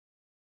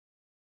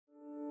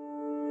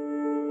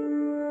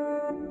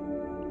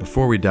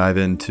Before we dive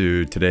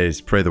into today's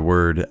Pray the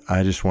Word,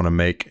 I just want to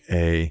make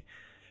a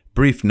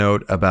brief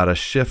note about a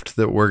shift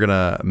that we're going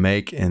to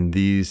make in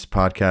these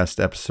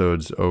podcast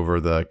episodes over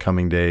the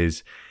coming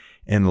days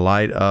in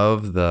light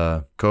of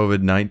the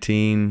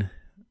COVID-19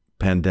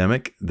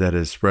 pandemic that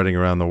is spreading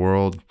around the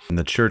world. In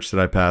the church that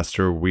I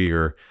pastor, we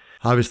are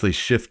obviously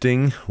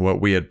shifting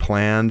what we had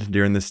planned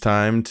during this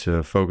time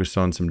to focus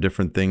on some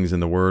different things in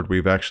the Word.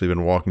 We've actually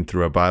been walking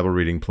through a Bible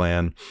reading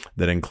plan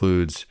that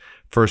includes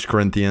 1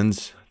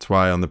 Corinthians. That's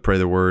why on the Pray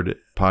the Word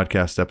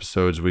podcast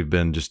episodes, we've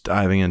been just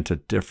diving into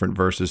different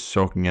verses,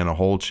 soaking in a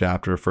whole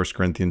chapter of 1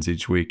 Corinthians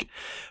each week.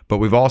 But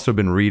we've also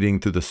been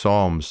reading through the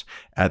Psalms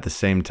at the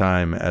same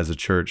time as a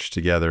church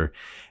together.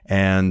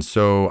 And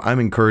so I'm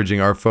encouraging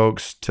our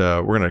folks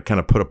we're going to kind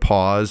of put a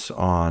pause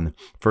on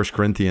 1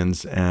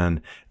 Corinthians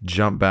and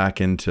jump back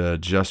into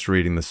just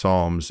reading the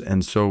Psalms.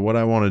 And so what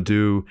I want to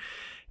do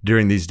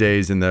during these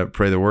days in the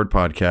Pray the Word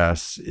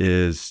podcast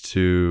is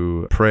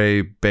to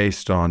pray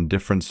based on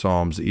different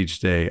Psalms each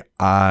day.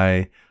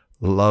 I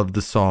love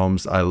the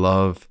Psalms. I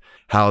love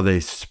how they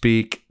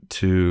speak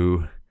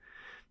to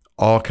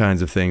all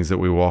kinds of things that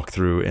we walk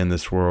through in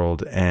this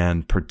world,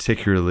 and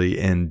particularly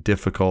in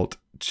difficult,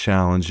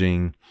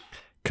 challenging,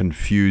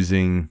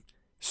 confusing,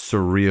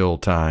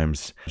 surreal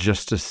times,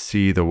 just to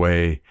see the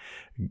way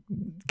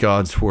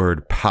God's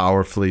Word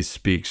powerfully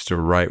speaks to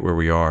right where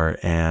we are.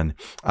 And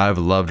I've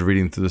loved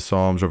reading through the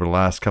Psalms over the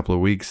last couple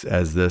of weeks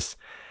as this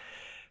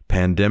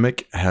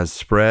pandemic has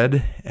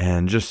spread,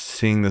 and just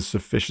seeing the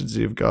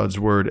sufficiency of God's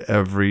Word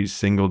every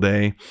single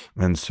day.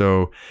 And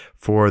so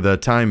for the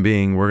time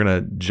being, we're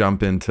going to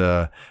jump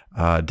into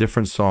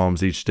different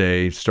Psalms each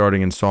day,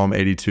 starting in Psalm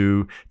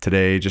 82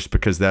 today, just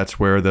because that's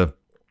where the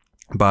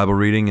Bible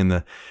reading in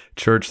the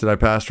church that I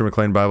pastor,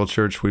 McLean Bible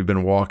Church, we've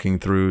been walking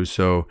through.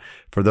 So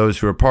for those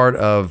who are part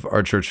of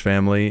our church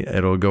family,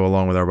 it'll go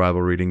along with our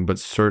Bible reading, but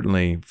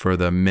certainly for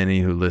the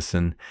many who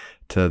listen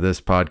to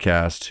this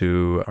podcast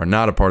who are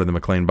not a part of the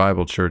McLean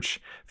Bible Church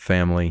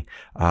family,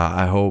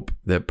 I hope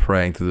that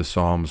praying through the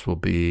Psalms will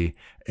be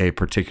a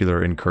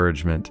particular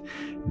encouragement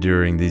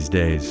during these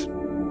days.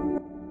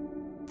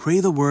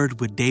 Pray the Word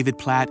with David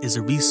Platt is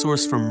a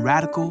resource from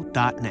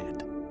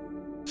radical.net.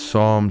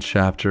 Psalm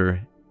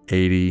chapter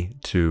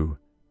 82,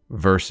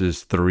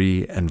 verses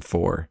 3 and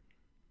 4.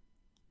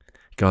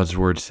 God's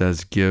Word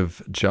says,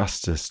 "Give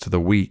justice to the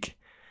weak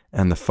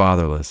and the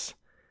fatherless.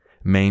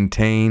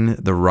 Maintain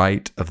the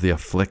right of the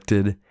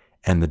afflicted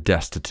and the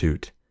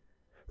destitute.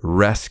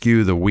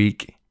 Rescue the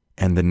weak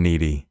and the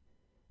needy.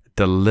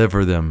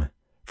 Deliver them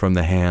from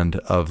the hand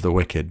of the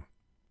wicked."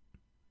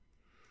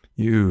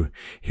 You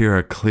hear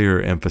a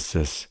clear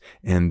emphasis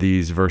in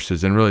these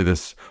verses, and really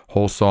this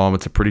whole psalm.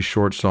 It's a pretty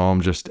short psalm,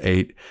 just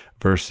 8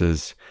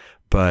 verses,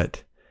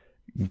 but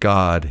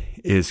God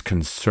is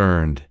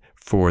concerned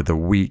for the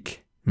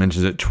weak.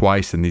 Mentions it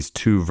twice in these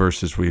 2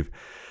 verses we've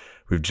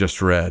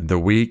just read. The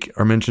weak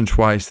are mentioned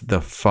twice,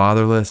 the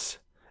fatherless,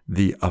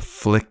 the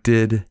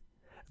afflicted,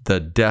 the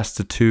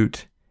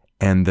destitute,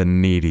 and the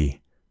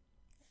needy.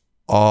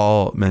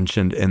 All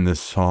mentioned in this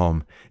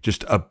psalm,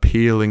 just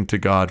appealing to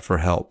God for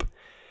help.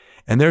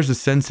 And there's a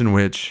sense in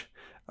which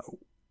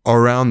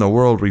around the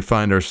world we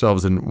find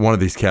ourselves in one of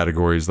these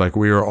categories. Like,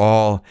 we are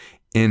all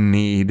in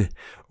need.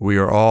 We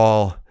are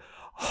all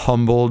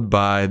humbled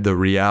by the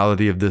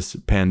reality of this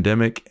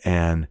pandemic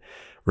and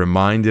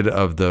reminded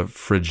of the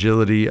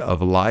fragility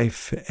of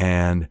life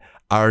and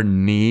our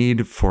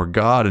need for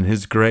God and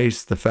His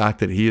grace, the fact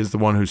that He is the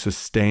one who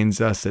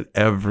sustains us at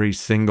every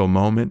single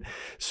moment.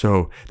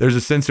 So there's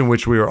a sense in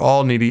which we are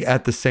all needy.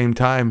 At the same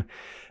time,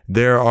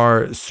 there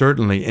are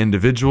certainly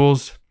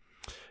individuals,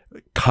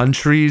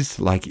 countries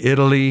like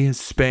Italy,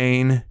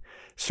 Spain,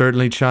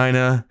 certainly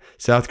China,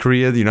 South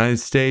Korea, the United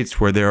States,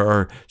 where there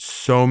are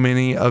so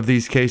many of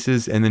these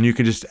cases. And then you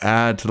can just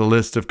add to the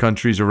list of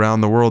countries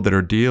around the world that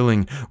are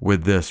dealing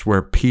with this,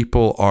 where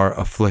people are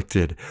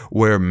afflicted,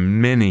 where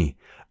many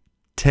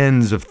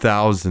tens of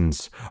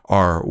thousands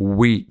are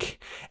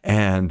weak.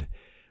 And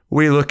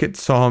we look at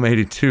Psalm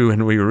 82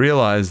 and we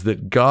realize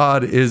that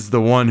God is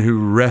the one who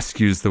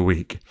rescues the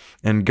weak,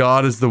 and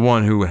God is the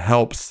one who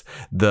helps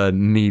the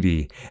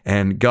needy,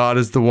 and God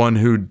is the one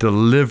who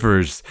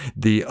delivers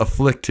the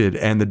afflicted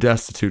and the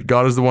destitute.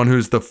 God is the one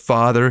who's the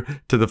father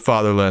to the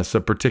fatherless, a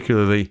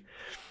particularly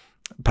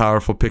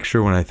powerful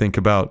picture when I think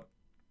about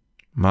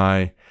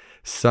my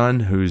son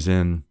who's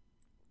in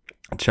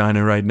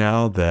China right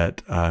now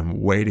that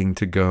I'm waiting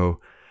to go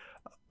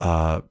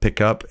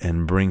pick up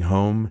and bring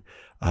home.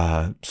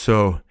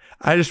 So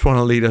I just want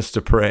to lead us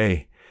to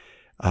pray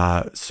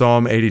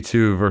Psalm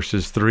 82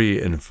 verses 3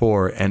 and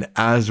 4. And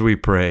as we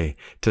pray,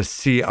 to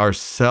see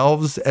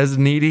ourselves as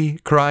needy,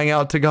 crying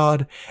out to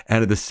God,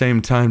 and at the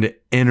same time to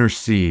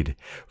intercede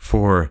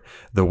for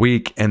the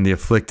weak and the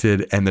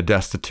afflicted and the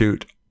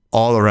destitute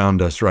all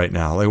around us right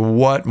now. Like,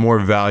 what more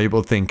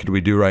valuable thing could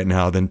we do right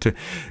now than to,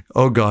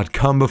 oh God,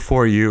 come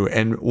before you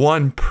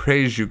and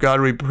praise you. God,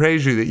 we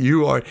praise you that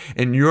you are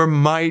in your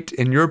might,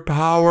 in your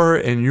power,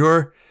 in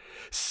your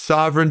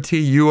sovereignty.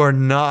 You are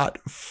not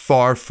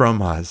far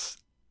from us,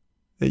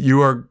 that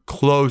you are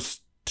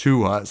close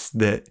to us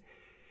that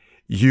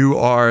you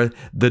are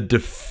the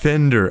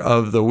defender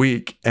of the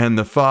weak and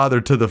the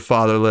father to the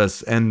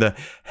fatherless and the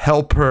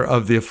helper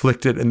of the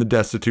afflicted and the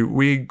destitute.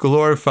 We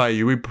glorify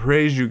you. We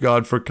praise you,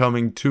 God, for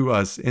coming to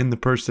us in the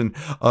person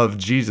of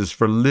Jesus,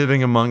 for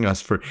living among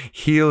us, for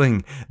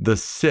healing the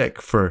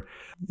sick, for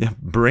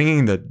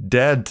bringing the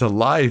dead to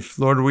life.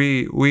 Lord,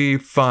 we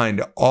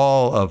find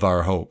all of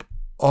our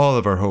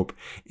hope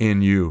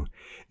in you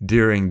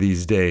during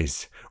these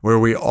days, where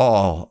we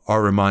all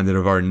are reminded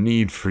of our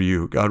need for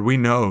you. God, we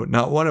know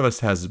not one of us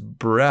has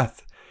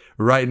breath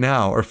right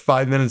now or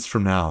 5 minutes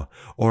from now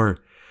or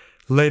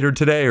later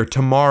today or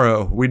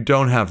tomorrow. We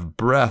don't have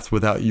breath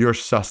without your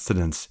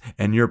sustenance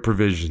and your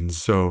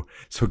provisions. So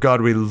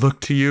God, we look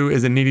to you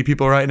as a needy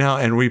people right now,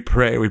 and we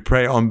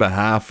pray on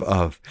behalf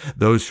of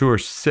those who are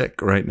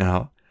sick right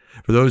now,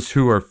 for those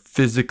who are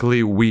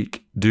physically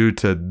weak due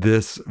to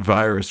this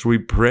virus. We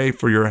pray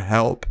for your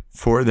help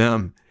for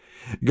them.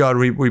 God,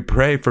 we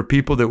pray for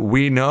people that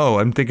we know.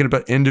 I'm thinking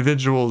about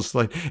individuals,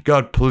 like,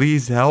 God,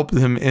 please help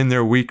them in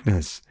their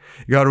weakness.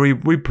 God,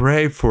 we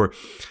pray for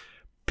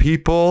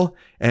people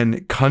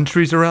and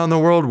countries around the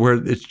world where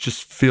it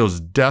just feels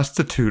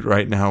destitute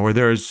right now, where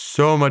there is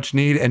so much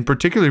need, and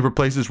particularly for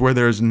places where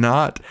there is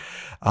not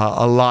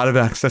a lot of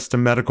access to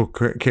medical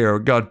care.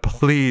 God,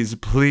 please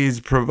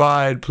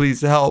provide,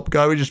 please help.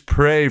 God, we just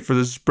pray for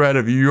the spread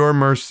of your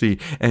mercy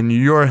and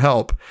your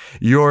help,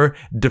 your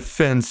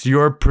defense,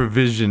 your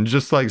provision,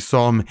 just like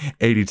Psalm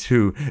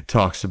 82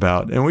 talks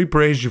about. And we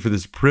praise you for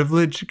this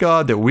privilege,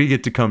 God, that we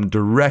get to come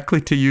directly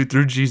to you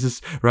through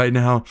Jesus right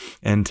now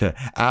and to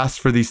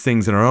ask for these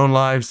things in our own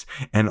lives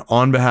and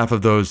on behalf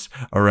of those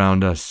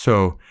around us.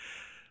 So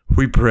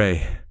we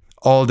pray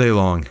all day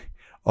long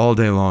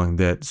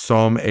that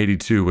Psalm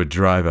 82 would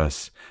drive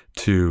us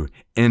to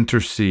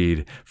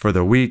intercede for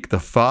the weak, the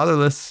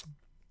fatherless.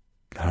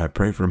 God, I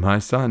pray for my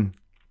son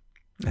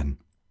and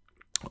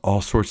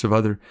all sorts of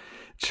other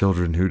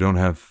children who don't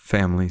have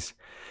families.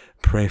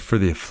 Pray for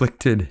the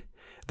afflicted,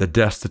 the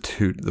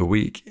destitute, the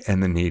weak,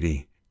 and the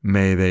needy.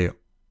 May they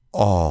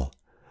all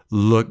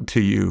look to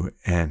you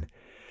and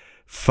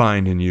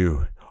find in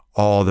you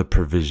all the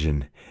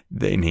provision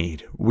they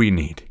need, we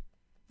need.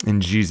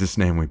 In Jesus'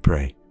 name we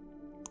pray.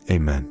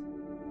 Amen.